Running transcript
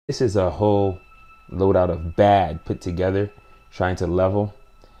this is a whole loadout of bad put together, trying to level.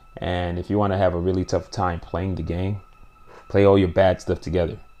 And if you want to have a really tough time playing the game, play all your bad stuff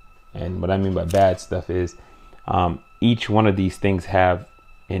together. And what I mean by bad stuff is each one of these things have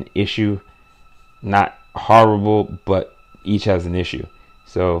an issue, not horrible, but each has an issue.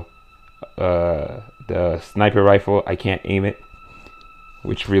 So the sniper rifle, I can't aim it,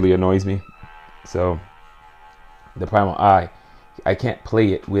 which really annoys me. So the Primal Eye, I can't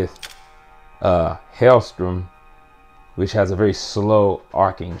play it with Hailstorm, which has a very slow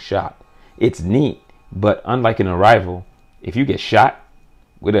arcing shot. It's neat, but unlike an Arrival, if you get shot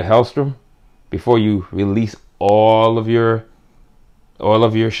with a Hailstorm before you release all of your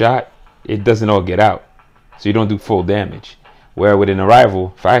shot, it doesn't all get out, so you don't do full damage. Where with an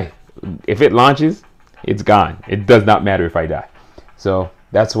Arrival, if it launches, it's gone. It does not matter if I die. So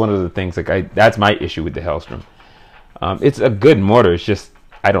that's one of the things, like that's my issue with the Hailstorm. It's a good mortar, it's just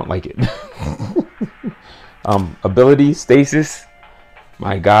I don't like it. Ability, stasis,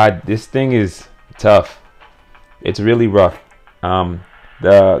 my god, this thing is tough. It's really rough.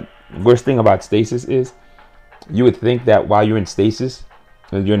 The worst thing about stasis is you would think that while you're in stasis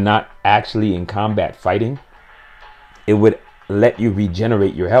and you're not actually in combat fighting, it would let you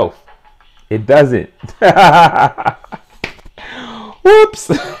regenerate your health. It doesn't.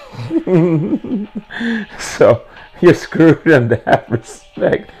 Whoops. So you're screwed in that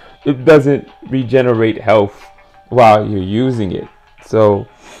respect. It doesn't regenerate health while you're using it. So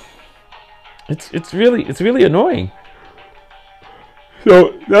it's really annoying.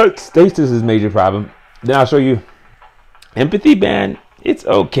 So that stasis is a major problem. Then I'll show you empathy band. It's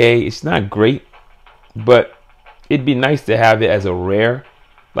okay. It's not great, but it'd be nice to have it as a rare,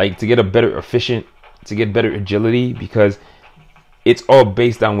 like to get a better efficient, to get better agility, because it's all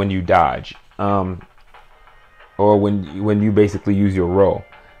based on when you dodge, or when you basically use your roll.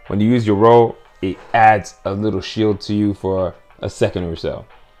 When you use your roll, it adds a little shield to you for a second or so.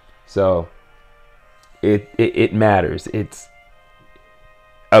 So it matters. It's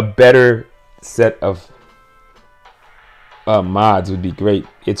a better set of mods would be great.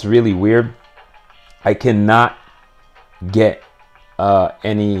 It's really weird. I cannot get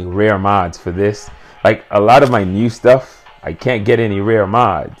any rare mods for this. Like a lot of my new stuff, I can't get any rare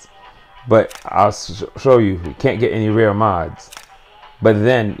mods. But I'll show you, we can't get any rare mods. But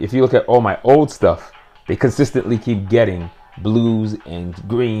then if you look at all my old stuff, they consistently keep getting blues and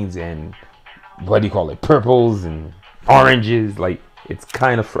greens and what do you call it, purples and oranges. Like, it's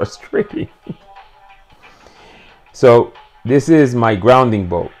kind of frustrating. So this is my grounding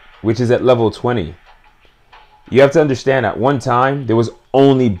bolt, which is at level 20. You have to understand, at one time there was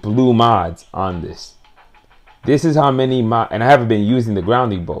only blue mods on this. This is how many mods, and I haven't been using the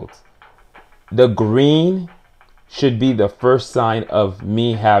grounding bolts. The green should be the first sign of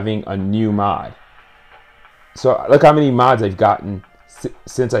me having a new mod. So look how many mods I've gotten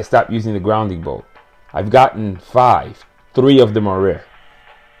since I stopped using the grounding bolt. I've gotten 5. 3 of them are rare.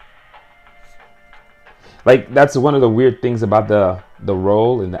 Like, that's one of the weird things about the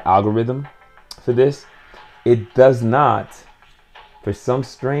roll and the algorithm for this. It does not, for some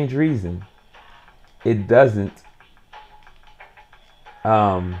strange reason, it doesn't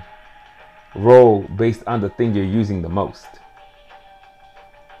roll based on the thing you're using the most.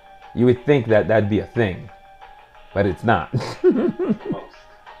 You would think that that'd be a thing, but it's not.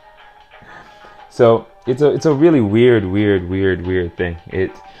 So it's a really weird thing.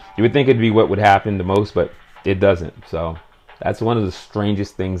 You would think it'd be what would happen the most, but it doesn't. So that's one of the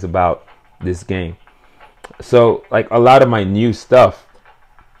strangest things about this game. So like a lot of my new stuff,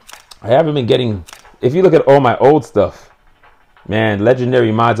 I haven't been getting. If you look at all my old stuff, man,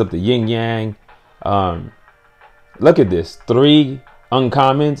 legendary mods up to yin yang. Look at this, 3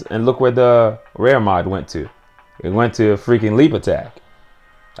 uncommons, and look where the rare mod went to. It went to a freaking leap attack.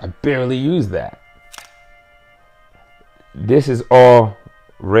 I barely used that. This is all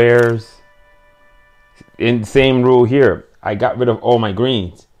rares. In same rule here, I got rid of all my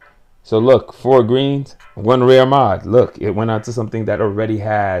greens. So look, 4 greens, 1 rare mod. Look, it went out to something that already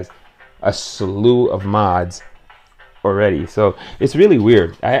has a slew of mods already. So it's really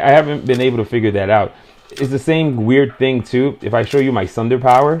weird. I haven't been able to figure that out. It's the same weird thing too. If I show you my Sunder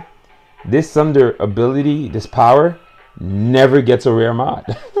power, this Sunder ability, this power, never gets a rare mod.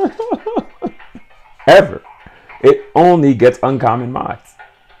 Ever. It only gets uncommon mods.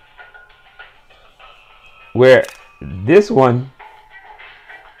 Where this one,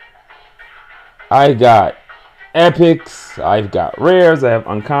 I got epics, I've got rares, I have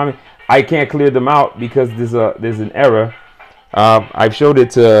uncommon. I can't clear them out because there's an error. I've showed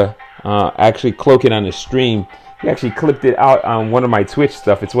it to actually Cloak It on the stream He actually clipped it out on one of my Twitch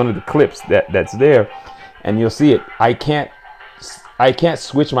stuff. It's one of the clips that's there, and you'll see it. I can't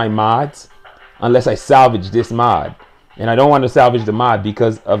switch my mods unless I salvage this mod, and I don't want to salvage the mod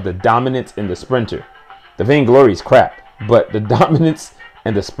because of the dominance in the sprinter. The Vainglory is crap, but the dominance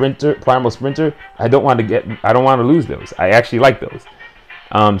and the sprinter, primal sprinter, I don't want to lose those. I actually like those.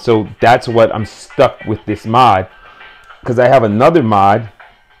 So that's what I'm stuck with this mod, because I have another mod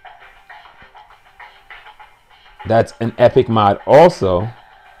that's an epic mod also,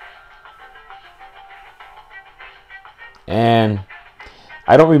 and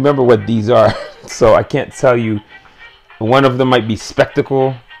I don't remember what these are, so I can't tell you. One of them might be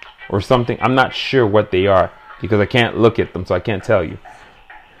Spectacle or something. I'm not sure what they are because I can't look at them, so I can't tell you.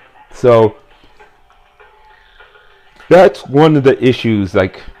 So that's one of the issues,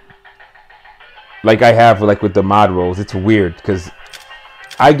 like I have like with the mod rolls. It's weird because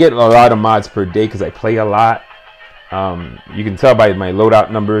I get a lot of mods per day because I play a lot. You can tell by my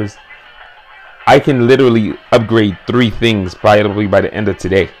loadout numbers. I can literally upgrade 3 things probably by the end of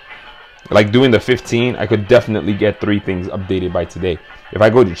today. Like doing the 15, I could definitely get 3 things updated by today. If I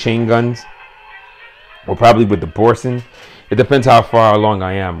go to chain guns, or probably with the Borson, it depends how far along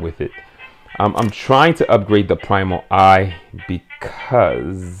I am with it. I'm trying to upgrade the Primal Eye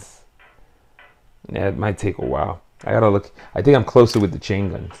because it might take a while. I gotta look. I think I'm closer with the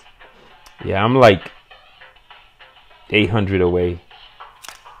chain guns. Yeah, I'm like 800 away.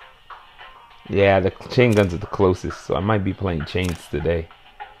 Yeah, the chain guns are the closest, so I might be playing chains today.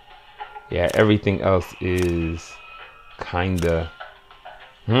 Yeah, everything else is kinda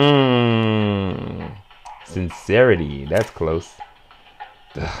Sincerity, that's close.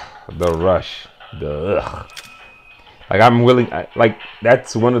 The Rush. Like I'm willing, like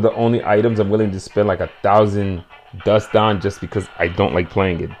that's one of the only items I'm willing to spend like 1,000 dust on, just because I don't like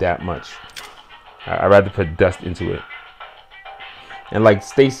playing it that much. I'd rather put dust into it. And like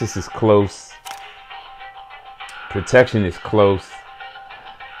stasis is close. Protection is close.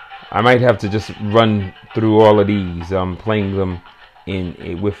 I might have to just run through all of these. I'm playing them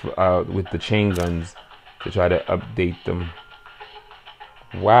with the chain guns to try to update them.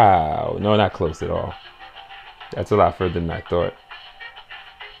 Wow, no, not close at all. That's a lot further than I thought.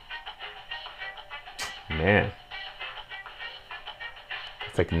 Man,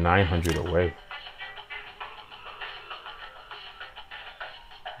 it's like 900 away.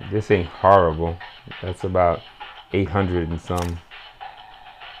 This ain't horrible. That's about 800 and some.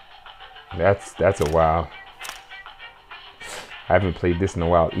 That's a while. I haven't played this in a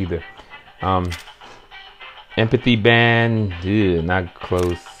while either. Empathy band, not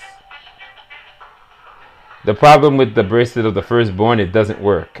close. The problem with the bracelet of the firstborn, it doesn't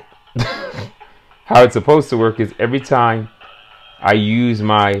work. How it's supposed to work is every time I use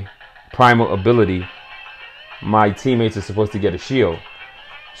my primal ability, my teammates are supposed to get a shield.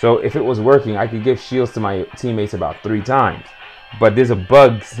 So if it was working, I could give shields to my teammates about 3 times. But there's a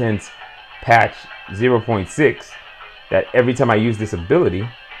bug since patch 0.6 that every time I use this ability,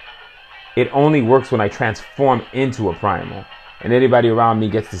 it only works when I transform into a primal, and anybody around me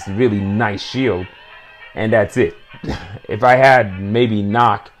gets this really nice shield, and that's it. If I had maybe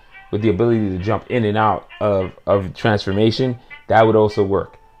knock with the ability to jump in and out of transformation, that would also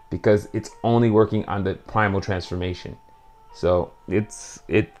work, because it's only working on the primal transformation. So it's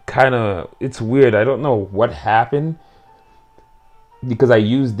weird. I don't know what happened, because I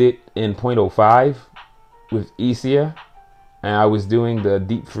used it in 0.05 with Isia, and I was doing the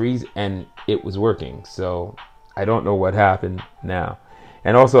deep freeze and it was working. So I don't know what happened now.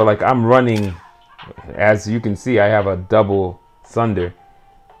 And also, like, I'm running, as you can see, I have a double Sunder.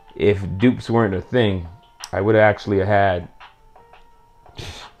 If dupes weren't a thing, I would have actually had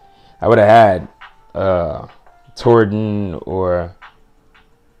Torden, or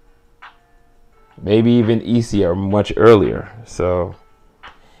maybe even Isia much earlier. So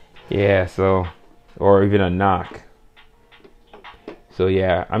yeah, or even a knock. So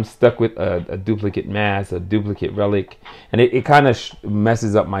yeah, I'm stuck with a duplicate mass, a duplicate relic, and it kind of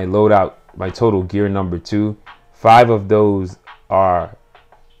messes up my loadout, my total gear number too. 5 of those are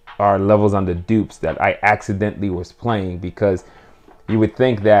levels on the dupes that I accidentally was playing, because you would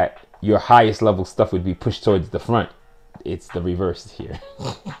think that your highest level stuff would be pushed towards the front. It's the reverse here.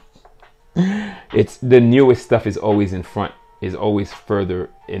 It's the newest stuff is always in front, is always further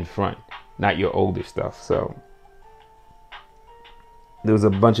in front, not your older stuff. So there was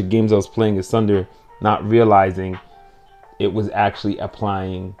a bunch of games I was playing asunder, not realizing it was actually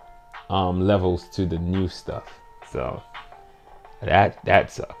applying levels to the new stuff. So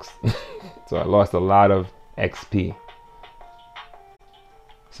that sucks. So I lost a lot of XP.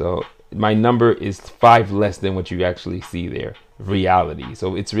 So my number is 5 less than what you actually see there, reality.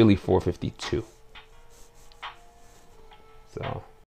 So it's really 452. So